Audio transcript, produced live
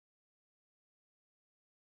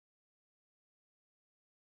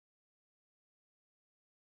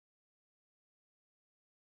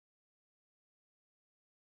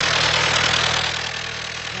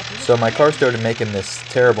So my car started making this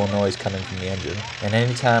terrible noise coming from the engine, and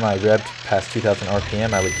anytime I revved past 2000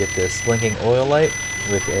 RPM I would get this blinking oil light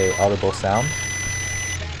with a audible sound.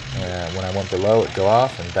 When I went below, it would go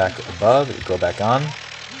off, and back above it would go back on.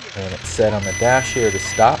 And it said on the dash here to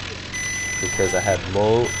stop because I had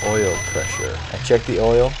low oil pressure. I checked the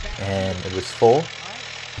oil and it was full,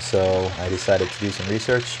 so I decided to do some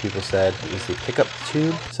research. People said it was the pickup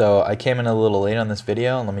tube. So I came in a little late on this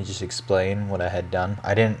video, and let me just explain what I had done.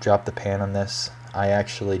 I didn't drop the pan on this. I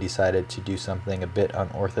actually decided to do something a bit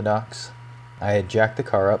unorthodox. I had jacked the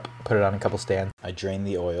car up, put it on a couple stands. I drained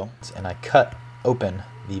the oil, and I cut open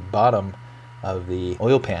the bottom of the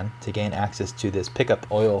oil pan to gain access to this pickup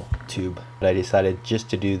oil tube. But I decided just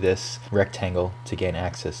to do this rectangle to gain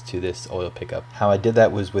access to this oil pickup. How I did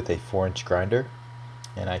that was with a 4-inch grinder,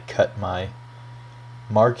 and I cut my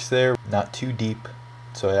marks there, not too deep,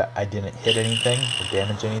 so I didn't hit anything or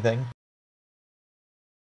damage anything.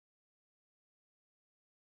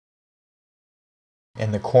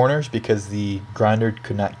 In the corners, because the grinder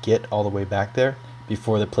could not get all the way back there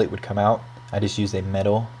before the plate would come out, I just used a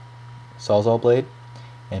metal Sawzall blade,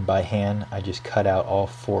 and by hand I just cut out all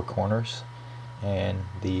 4 corners, and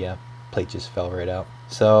the plate just fell right out.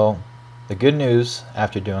 So the good news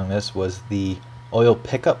after doing this was the oil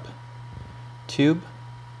pickup tube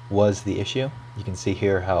was the issue. You can see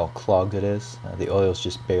here how clogged it is. The oil is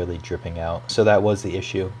just barely dripping out. So that was the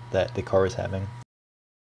issue that the car was having.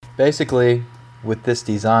 Basically, with this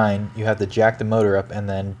design, you have to jack the motor up and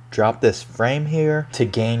then drop this frame here to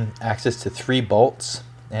gain access to 3 bolts.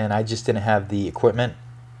 And I just didn't have the equipment,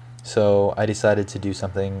 so I decided to do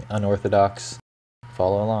something unorthodox.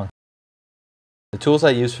 Follow along. The tools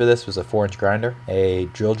I used for this was a 4-inch grinder, a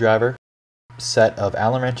drill driver, set of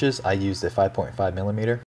Allen wrenches. I used a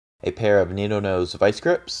 5.5mm, a pair of needle nose vice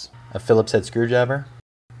grips, a Phillips head screwdriver,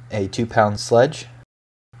 a 2-pound sludge,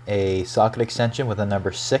 a socket extension with a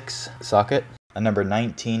number 6 socket, a number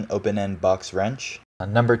 19 open-end box wrench, a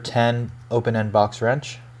number 10 open-end box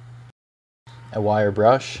wrench, a wire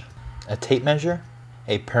brush, a tape measure,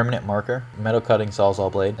 a permanent marker, metal cutting Sawzall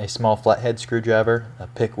blade, a small flathead screwdriver, a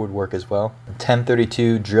pick would work as well, a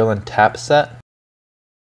 1032 drill and tap set,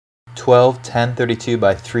 12 1032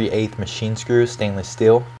 by 3/8 machine screws, stainless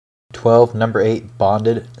steel, 12 number 8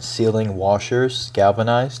 bonded sealing washers,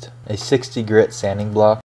 galvanized, a 60 grit sanding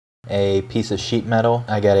block, a piece of sheet metal.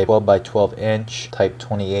 I got a 12 by 12 inch type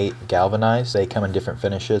 28 galvanized. They come in different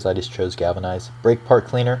finishes. I just chose galvanized. Brake part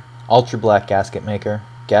cleaner, ultra black gasket maker,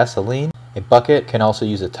 gasoline, a bucket, can also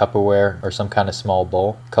use a Tupperware or some kind of small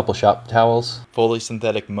bowl, a couple shop towels, fully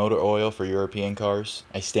synthetic motor oil for European cars,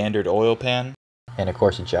 a standard oil pan, and of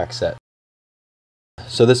course a jack set.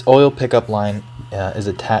 So this oil pickup line is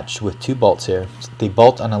attached with 2 bolts here. The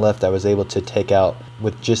bolt on the left I was able to take out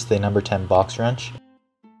with just the number 10 box wrench,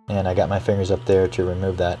 and I got my fingers up there to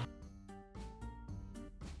remove that.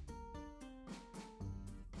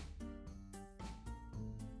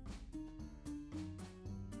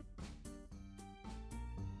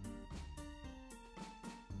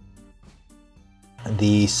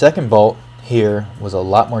 The second bolt here was a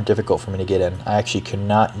lot more difficult for me to get in. I actually could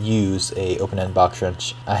not use a open-end box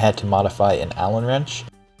wrench. I had to modify an Allen wrench.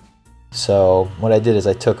 So what I did is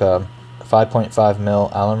I took a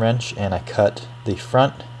 5.5mm Allen wrench and I cut the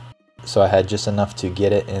front so I had just enough to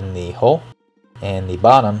get it in the hole, and the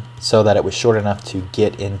bottom so that it was short enough to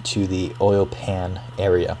get into the oil pan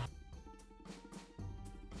area.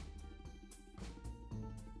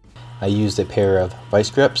 I used a pair of vice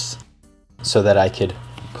grips so that I could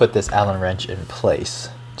put this Allen wrench in place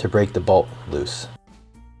to break the bolt loose.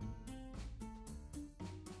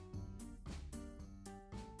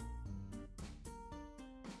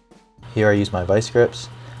 Here I use my vice grips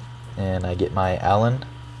and I get my Allen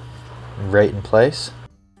right in place.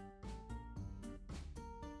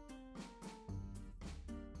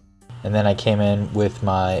 And then I came in with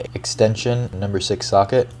my extension number 6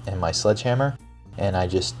 socket and my sledgehammer, and I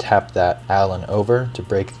just tapped that Allen over to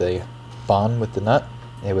break the bond with the nut.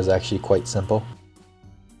 It was actually quite simple.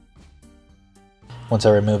 Once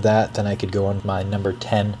I removed that, then I could go on my number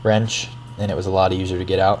 10 wrench, and it was a lot easier to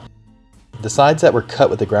get out. The sides that were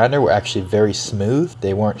cut with the grinder were actually very smooth.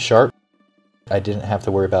 They weren't sharp. I didn't have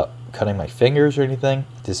to worry about cutting my fingers or anything.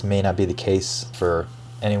 This may not be the case for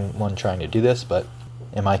anyone trying to do this, but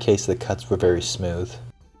in my case the cuts were very smooth.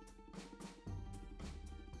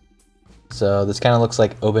 So this kind of looks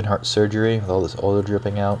like open heart surgery with all this oil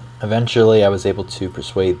dripping out. Eventually I was able to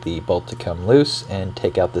persuade the bolt to come loose and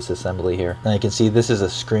take out this assembly here. Now you can see this is a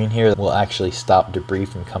screen here that will actually stop debris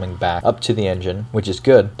from coming back up to the engine, which is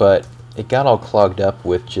good, but it got all clogged up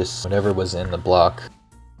with just whatever was in the block.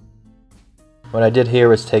 What I did here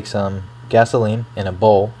was take some gasoline in a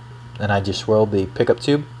bowl, and I just swirled the pickup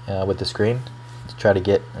tube with the screen to try to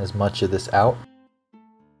get as much of this out.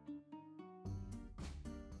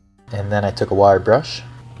 And then I took a wire brush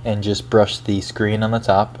and just brushed the screen on the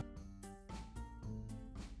top.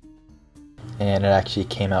 And it actually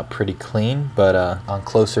came out pretty clean, but on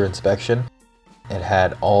closer inspection, it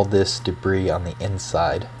had all this debris on the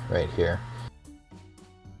inside right here.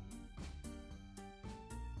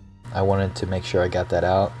 I wanted to make sure I got that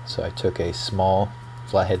out, so I took a small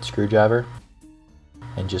flathead screwdriver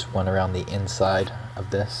and just went around the inside of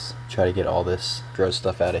this, try to get all this gross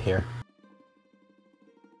stuff out of here.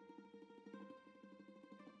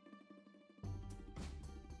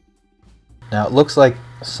 Now it looks like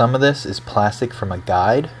some of this is plastic from a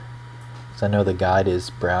guide, because I know the guide is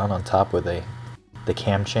brown on top where the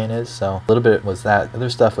cam chain is, so a little bit was that. Other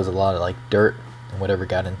stuff was a lot of like dirt and whatever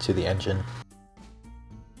got into the engine.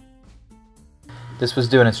 This was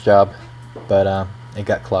doing its job, but it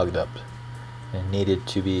got clogged up and needed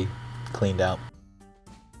to be cleaned out.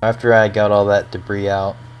 After I got all that debris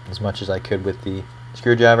out as much as I could with the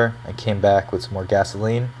screwdriver, I came back with some more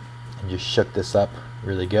gasoline and just shook this up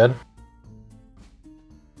really good.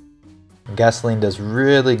 And gasoline does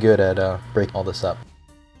really good at breaking all this up.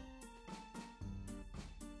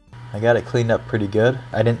 I got it cleaned up pretty good.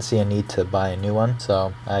 I didn't see a need to buy a new one,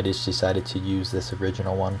 so I just decided to use this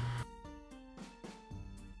original one.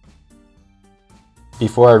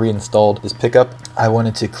 Before I reinstalled this pickup, I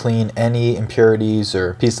wanted to clean any impurities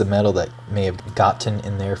or piece of metal that may have gotten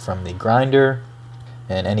in there from the grinder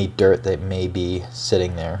and any dirt that may be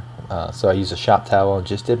sitting there. So I used a shop towel and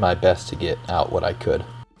just did my best to get out what I could.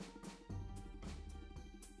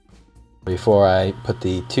 Before I put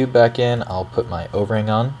the tube back in, I'll put my O-ring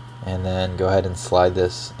on and then go ahead and slide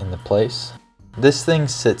this into place. This thing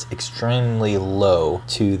sits extremely low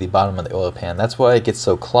to the bottom of the oil pan. That's why it gets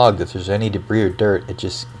so clogged. If there's any debris or dirt, it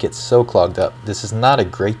just gets so clogged up. This is not a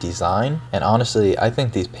great design, and honestly, I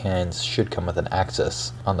think these pans should come with an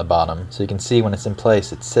access on the bottom. So you can see when it's in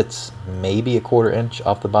place, it sits maybe a 1/4 inch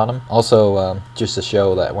off the bottom. Also, just to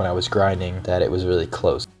show that when I was grinding, that it was really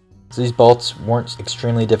close. So these bolts weren't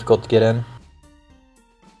extremely difficult to get in,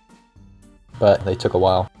 but they took a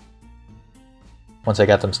while. Once I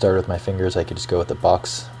got them started with my fingers, I could just go with the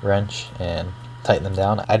box wrench and tighten them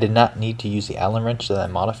down. I did not need to use the Allen wrench that I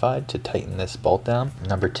modified to tighten this bolt down.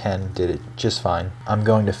 Number 10 did it just fine. I'm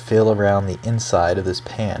going to feel around the inside of this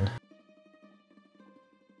pan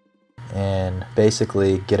and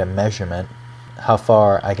basically get a measurement how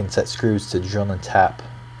far I can set screws to drill and tap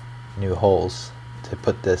new holes to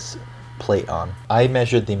put this plate on. I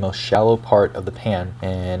measured the most shallow part of the pan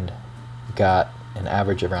and got an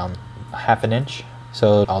average around 1/2 inch.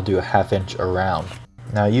 So I'll do a 1/2 inch around.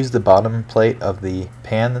 Now I use the bottom plate of the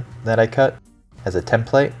pan that I cut as a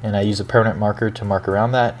template, and I use a permanent marker to mark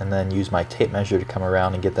around that, and then use my tape measure to come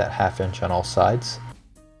around and get that 1/2 inch on all sides.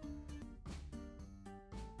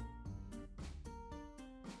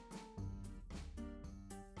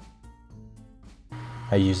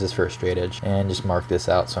 I use this for a straight edge and just mark this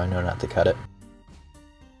out so I know not to cut it.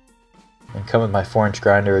 And come with my 4-inch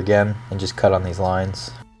grinder again and just cut on these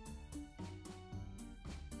lines.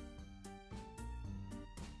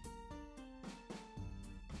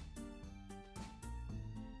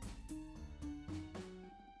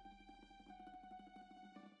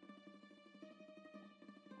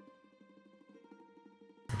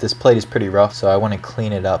 This plate is pretty rough, so I want to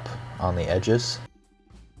clean it up on the edges.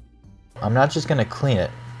 I'm not just going to clean it,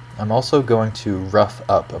 I'm also going to rough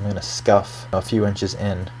up. I'm going to scuff a few inches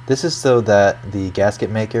in. This is so that the gasket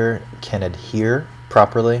maker can adhere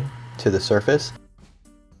properly to the surface.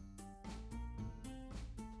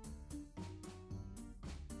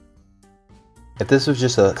 If this was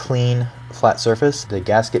just a clean, flat surface, the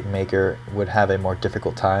gasket maker would have a more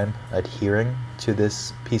difficult time adhering to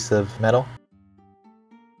this piece of metal.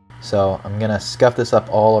 So I'm going to scuff this up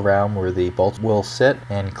all around where the bolts will sit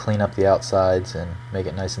and clean up the outsides and make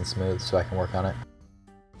it nice and smooth so I can work on it.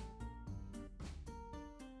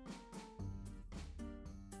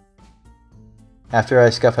 After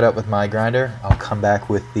I scuff it up with my grinder, I'll come back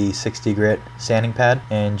with the 60 grit sanding pad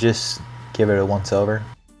and just give it a once over.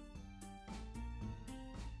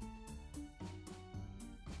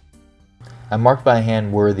 I marked by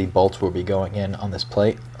hand where the bolts will be going in on this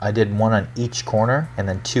plate. I did one on each corner and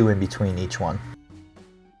then 2 in between each one.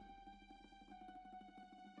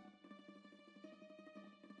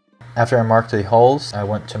 After I marked the holes, I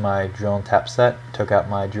went to my drill and tap set, took out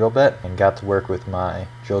my drill bit, and got to work with my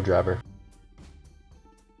drill driver.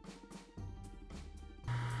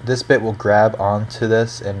 This bit will grab onto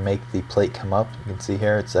this and make the plate come up. You can see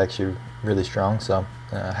here it's actually really strong, so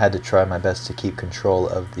I had to try my best to keep control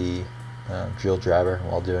of the drill driver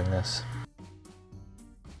while doing this.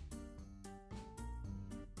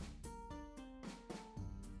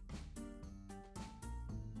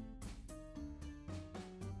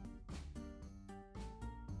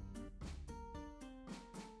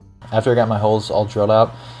 After I got my holes all drilled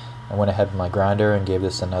out, I went ahead with my grinder and gave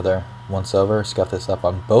this another once over, scuffed this up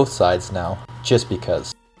on both sides now, just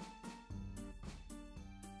because.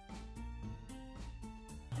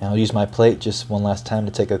 And I'll use my plate just one last time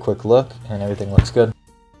to take a quick look, and everything looks good.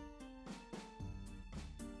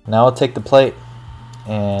 Now I'll take the plate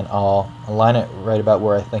and I'll align it right about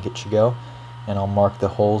where I think it should go, and I'll mark the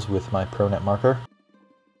holes with my permanent marker.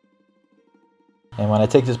 And when I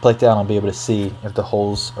take this plate down, I'll be able to see if the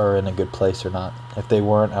holes are in a good place or not. If they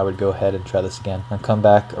weren't, I would go ahead and try this again. I'll come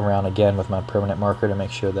back around again with my permanent marker to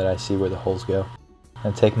make sure that I see where the holes go.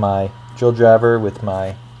 And take my drill driver with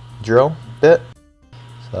my drill bit.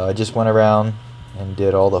 So I just went around and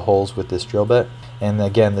did all the holes with this drill bit. And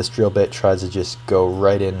again, this drill bit tries to just go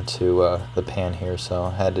right into the pan here, so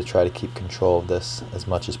I had to try to keep control of this as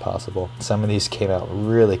much as possible. Some of these came out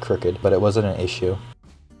really crooked, but it wasn't an issue.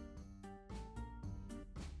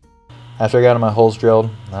 After I got my holes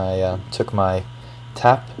drilled, I took my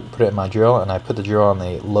tap, put it in my drill, and I put the drill on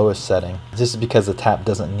the lowest setting. This is because the tap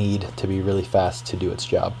doesn't need to be really fast to do its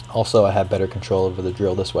job. Also, I have better control over the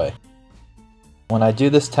drill this way. When I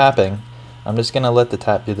do this tapping, I'm just going to let the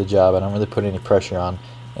tap do the job. I don't really put any pressure on.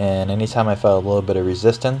 And anytime I felt a little bit of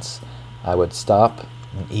resistance, I would stop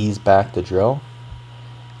and ease back the drill,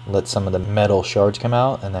 let some of the metal shards come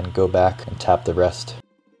out, and then go back and tap the rest.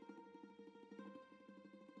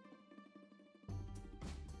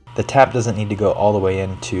 The tap doesn't need to go all the way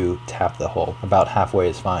in to tap the hole. About halfway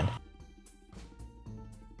is fine.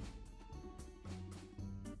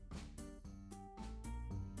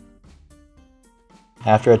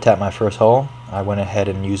 After I tapped my first hole, I went ahead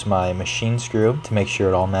and used my machine screw to make sure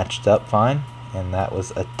it all matched up fine, and that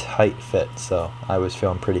was a tight fit, so I was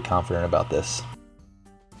feeling pretty confident about this.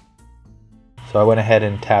 So I went ahead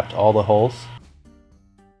and tapped all the holes.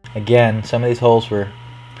 Again, some of these holes were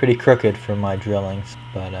pretty crooked from my drillings,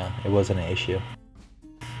 but it wasn't an issue.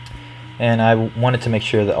 And I wanted to make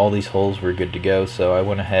sure that all these holes were good to go, so I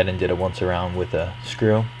went ahead and did a once around with a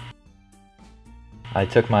screw. I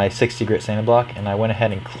took my 60 grit sanding block and I went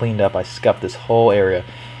ahead and cleaned up. I scuffed this whole area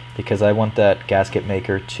because I want that gasket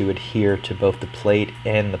maker to adhere to both the plate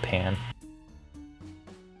and the pan.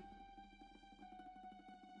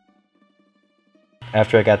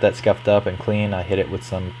 After I got that scuffed up and clean, I hit it with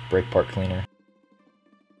some brake part cleaner.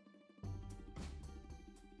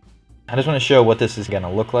 I just want to show what this is going to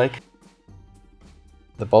look like.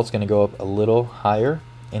 The bolt's going to go up a little higher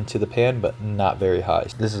into the pan, but not very high.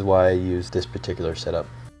 This is why I use this particular setup.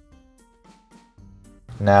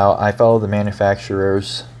 Now, I follow the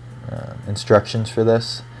manufacturer's instructions for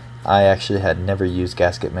this. I actually had never used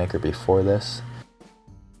gasket maker before this.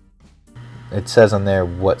 It says on there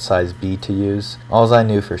what size bead to use. All I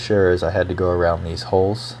knew for sure is I had to go around these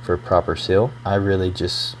holes for proper seal. I really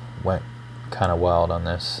just went kind of wild on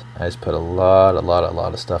this. I just put a lot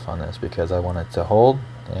of stuff on this because I want it to hold.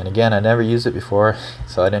 And again, I never used it before,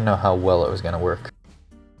 so I didn't know how well it was going to work.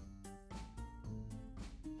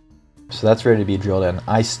 So that's ready to be drilled in.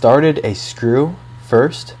 I started a screw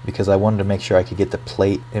first because I wanted to make sure I could get the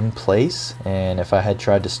plate in place, and if I had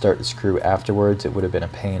tried to start the screw afterwards, it would have been a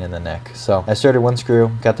pain in the neck. So I started one screw,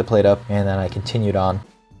 got the plate up, and then I continued on.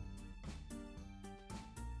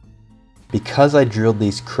 Because I drilled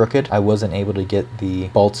these crooked, I wasn't able to get the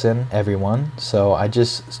bolts in every one, so I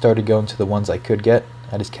just started going to the ones I could get.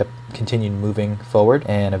 I just continued moving forward,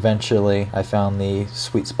 and eventually I found the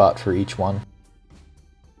sweet spot for each one.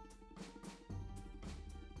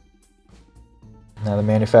 Now the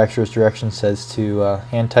manufacturer's direction says to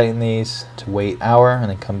hand tighten these, to wait an hour, and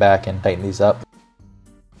then come back and tighten these up.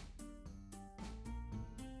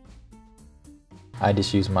 I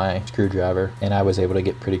just used my screwdriver, and I was able to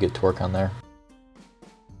get pretty good torque on there.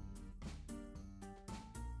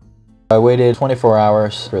 I waited 24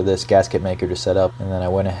 hours for this gasket maker to set up, and then I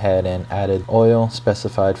went ahead and added oil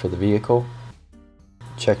specified for the vehicle.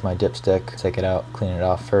 Check my dipstick, take it out, clean it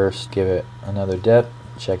off first, give it another dip,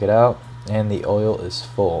 check it out, and the oil is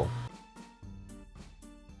full.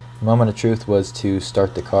 The moment of truth was to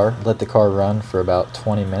start the car. Let the car run for about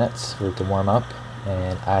 20 minutes for it to warm up,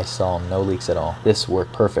 and I saw no leaks at all. This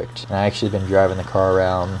worked perfect. And I actually been driving the car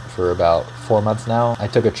around for about 4 months now. I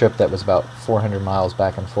took a trip that was about 400 miles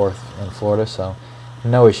back and forth in Florida, so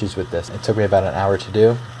no issues with this. It took me about an hour to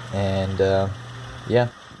do, and yeah.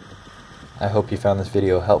 I hope you found this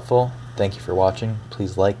video helpful. Thank you for watching.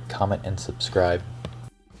 Please like, comment, and subscribe.